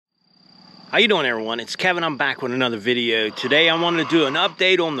How you doing, everyone? It's Kevin. I'm back with another video. Today I wanted to do an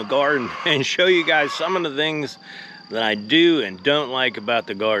update on the garden and show you guys some of the things that I do and don't like about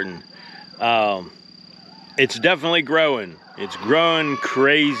the garden. It's definitely growing. It's growing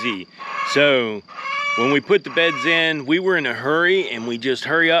crazy. So when we put the beds in, we were in a hurry and we just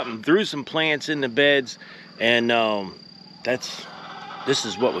hurry up and threw some plants in the beds, and this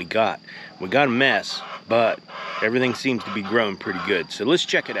is what we got. We got a mess, but everything seems to be growing pretty good. So let's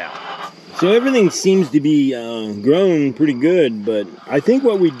check it out. So everything seems to be growing pretty good, but I think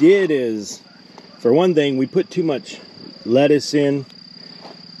what we did is, for one thing, we put too much lettuce in.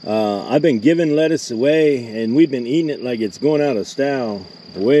 I've been giving lettuce away, and we've been eating it like it's going out of style.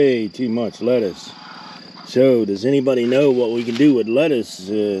 Way too much lettuce. So does anybody know what we can do with lettuce,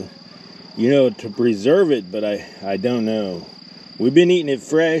 you know, to preserve it? But I don't know. We've been eating it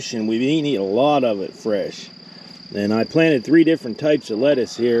fresh, and we've been eating a lot of it fresh. And I planted 3 different types of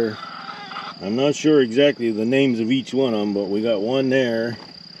lettuce here. I'm not sure exactly the names of each one of them, but we got one there.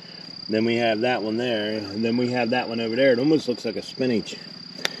 Then we have that one there, and then we have that one over there. It almost looks like a spinach.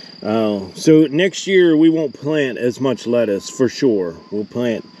 So next year we won't plant as much lettuce for sure. We'll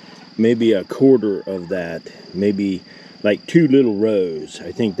plant maybe a quarter of that, maybe like 2 little rows.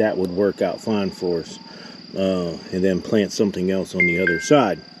 I think that would work out fine for us. And then plant something else on the other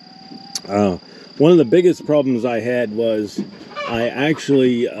side. One of the biggest problems I had was I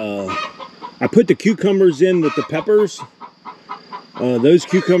actually I put the cucumbers in with the peppers. Those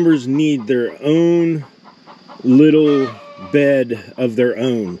cucumbers need their own little bed of their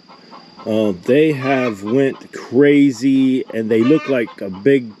own. They have went crazy, and they look like a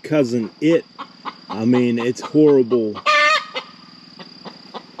big cousin It. I mean, it's horrible.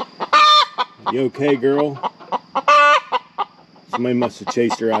 You okay, girl? Somebody must have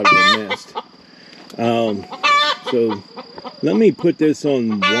chased her out of the nest. So let me put this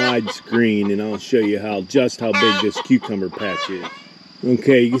on widescreen, and I'll show you just how big this cucumber patch is.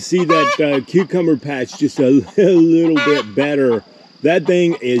 Okay, you see that cucumber patch just a little bit better. That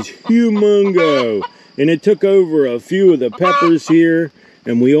thing is humongo, and it took over a few of the peppers here,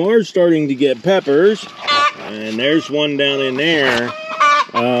 and we are starting to get peppers, and there's one down in there.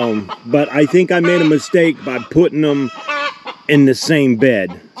 But I think I made a mistake by putting them in the same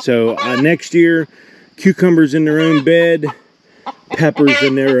bed. So next year, cucumbers in their own bed, peppers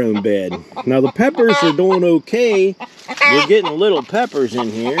in their own bed. Now the peppers are doing okay. We're getting little peppers in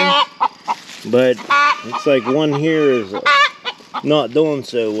here, but it's like one here is not doing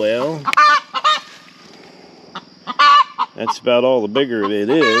so well. That's about all the bigger it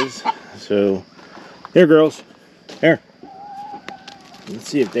is. So here, girls, here. Let's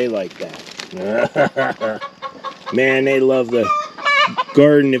see if they like that. Man, they love the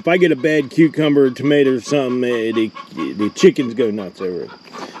garden. If I get a bad cucumber, tomato, or something, the chickens go nuts over it.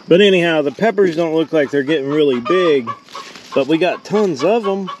 But anyhow, the peppers don't look like they're getting really big, but we got tons of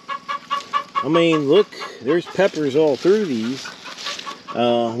them. I mean, look, there's peppers all through these.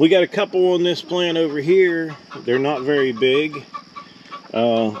 We got a couple on this plant over here. They're not very big.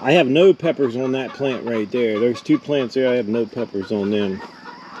 I have no peppers on that plant right there. There's 2 plants there. I have no peppers on them.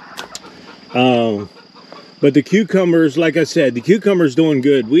 But the cucumbers, like I said, the cucumbers doing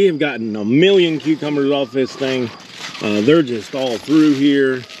good. We have gotten a million cucumbers off this thing. They're just all through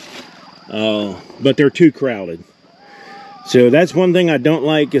here. But they're too crowded. So that's one thing I don't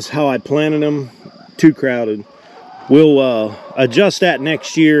like, is how I planted them. Too crowded. We'll adjust that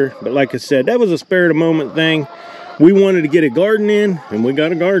next year. But like I said, that was a spare of the moment thing. We wanted to get a garden in, and we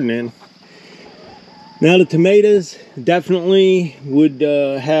got a garden in. Now the tomatoes definitely would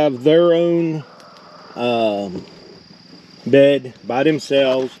have their own bed by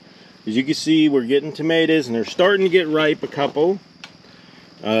themselves. As you can see, we're getting tomatoes, and they're starting to get ripe, a couple.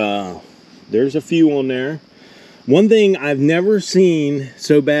 There's a few on there. One thing I've never seen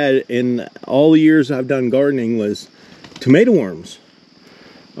so bad in all the years I've done gardening was tomato worms.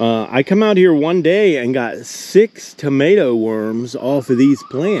 I come out here one day and got 6 tomato worms off of these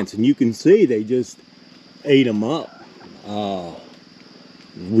plants, and you can see they just ate them up.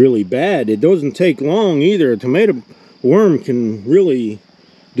 Really bad. It doesn't take long either. A tomato worm can really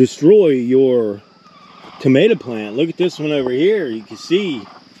destroy your tomato plant. Look at this one over here. You can see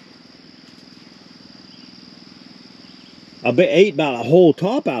I ate about a whole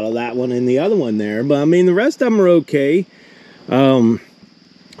top out of that one and the other one there. But I mean, the rest of them are okay.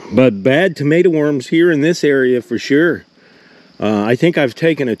 But bad tomato worms here in this area for sure. I think I've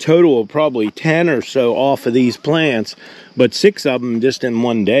taken a total of probably 10 or so off of these plants, but 6 of them just in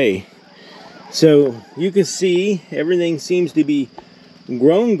one day. So you can see everything seems to be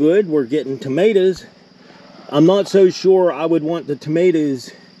growing good. We're getting tomatoes. I'm not so sure I would want the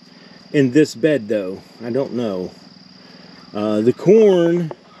tomatoes in this bed though. I don't know. The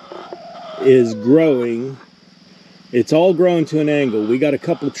corn is growing. It's all growing to an angle. We got a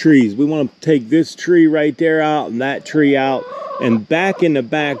couple trees. We want to take this tree right there out and that tree out. And back in the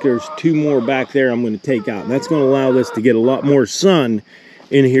back, there's two more back there I'm going to take out. And that's going to allow us to get a lot more sun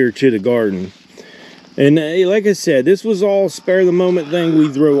in here to the garden. And like I said, this was all spare the moment thing. We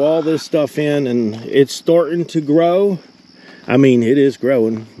threw all this stuff in and it's starting to grow. I mean, it is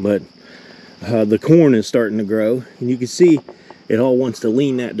growing, but the corn is starting to grow. And you can see it all wants to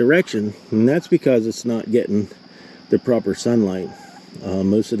lean that direction. And that's because it's not getting the proper sunlight.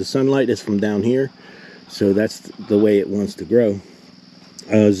 Most of the sunlight is from down here, so that's the way it wants to grow.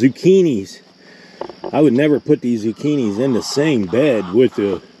 Zucchinis, I would never put these zucchinis in the same bed with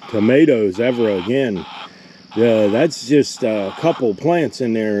the tomatoes ever again. That's just a couple plants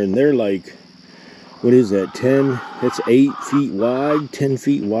in there, and they're like, what is that, 10, it's 8 feet wide, 10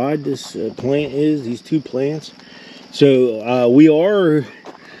 feet wide this plant is, these two plants. So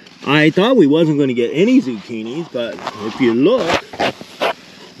I thought we wasn't going to get any zucchinis, but if you look,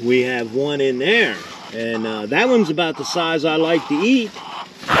 we have one in there. And that one's about the size I like to eat.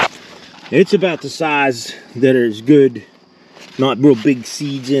 It's about the size that is good, not real big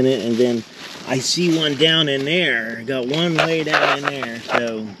seeds in it. And then I see one down in there. I got one way down in there.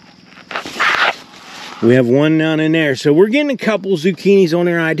 So we have one down in there. So we're getting a couple zucchinis on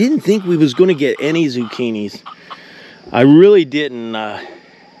there. I didn't think we was going to get any zucchinis. I really didn't.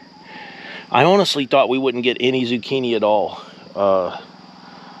 I honestly thought we wouldn't get any zucchini at all.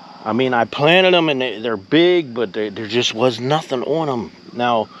 I mean, I planted them and they're big, but there just was nothing on them.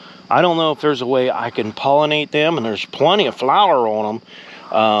 Now, I don't know if there's a way I can pollinate them, and there's plenty of flower on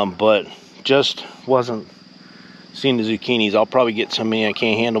them, but just wasn't seeing the zucchinis. I'll probably get some in. I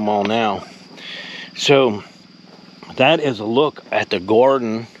can't handle them all now. So that is a look at the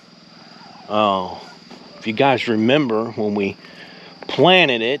garden. If you guys remember when we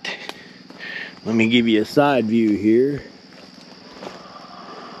planted it, let me give you a side view here.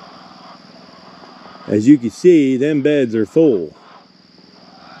 As you can see, them beds are full.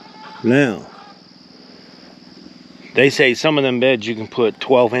 Now, they say some of them beds you can put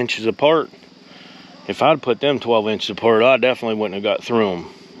 12 inches apart. If I'd put them 12 inches apart, I definitely wouldn't have got through them.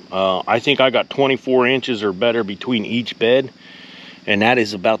 I think I got 24 inches or better between each bed, and that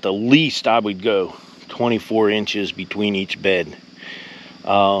is about the least I would go, 24 inches between each bed.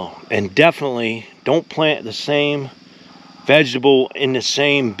 And definitely don't plant the same vegetable in the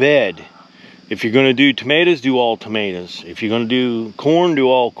same bed. If you're going to do tomatoes, do all tomatoes. If you're going to do corn, do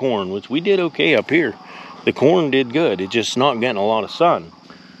all corn, which we did okay up here. The corn did good. It's just not getting a lot of sun.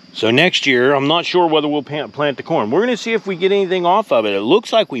 So next year, I'm not sure whether we'll plant the corn. We're going to see if we get anything off of it. It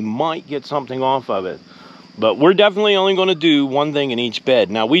looks like we might get something off of it. But we're definitely only going to do one thing in each bed.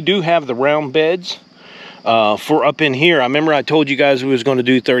 Now, we do have the round beds for up in here. I remember I told you guys we was going to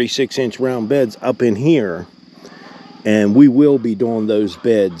do 36-inch round beds up in here. And we will be doing those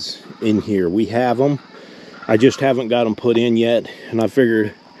beds in here. We have them. I just haven't got them put in yet. And I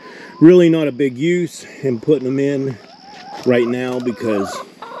figured really not a big use in putting them in right now because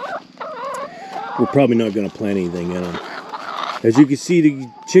we're probably not going to plant anything in them. As you can see, the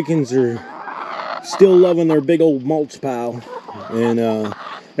chickens are still loving their big old mulch pile. And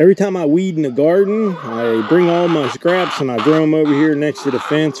every time I weed in the garden, I bring all my scraps and I throw them over here next to the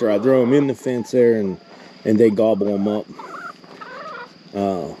fence, or I throw them in the fence there, and they gobble them up.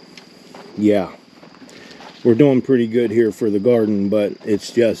 Yeah, we're doing pretty good here for the garden, but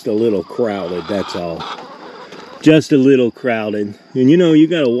it's just a little crowded, that's all. Just a little crowded. And you know, you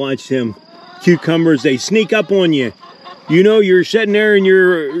gotta watch them cucumbers. They sneak up on you. You know, you're sitting there and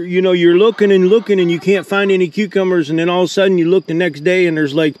you're looking and looking and you can't find any cucumbers, and then all of a sudden you look the next day and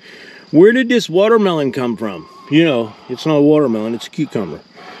there's like, where did this watermelon come from? You know, it's not a watermelon, it's a cucumber,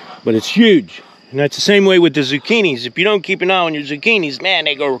 but it's huge. And that's the same way with the zucchinis. If you don't keep an eye on your zucchinis, man,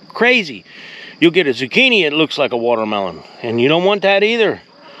 they go crazy. You'll get a zucchini, it looks like a watermelon. And you don't want that either,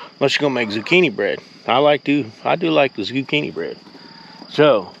 unless you're gonna make zucchini bread. I do like the zucchini bread.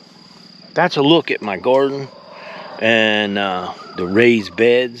 So, that's a look at my garden and the raised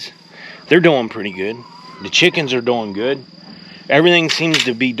beds. They're doing pretty good. The chickens are doing good. Everything seems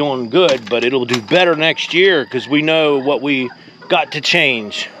to be doing good, but it'll do better next year because we know what we got to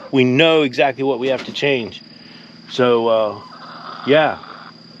change. We know exactly what we have to change. So, yeah.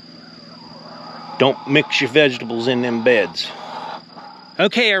 Don't mix your vegetables in them beds.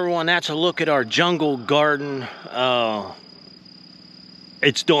 Okay, everyone, that's a look at our jungle garden.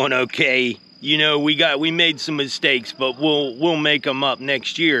 It's doing okay. You know, we made some mistakes, but we'll make them up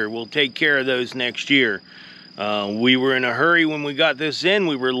next year. We'll take care of those next year. We were in a hurry when we got this in.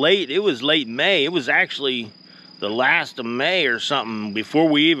 We were late. It was late May. It was actually the last of May or something before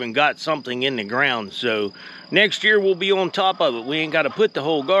we even got something in the ground. So next year we'll be on top of it. We ain't got to put the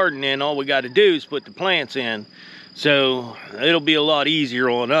whole garden in. All we got to do is put the plants in. So it'll be a lot easier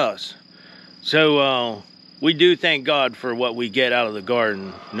on us. So we do thank God for what we get out of the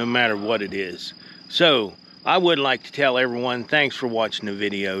garden, no matter what it is. So I would like to tell everyone, thanks for watching the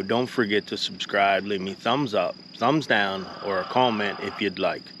video. Don't forget to subscribe, leave me thumbs up, thumbs down, or a comment if you'd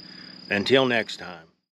like. Until next time.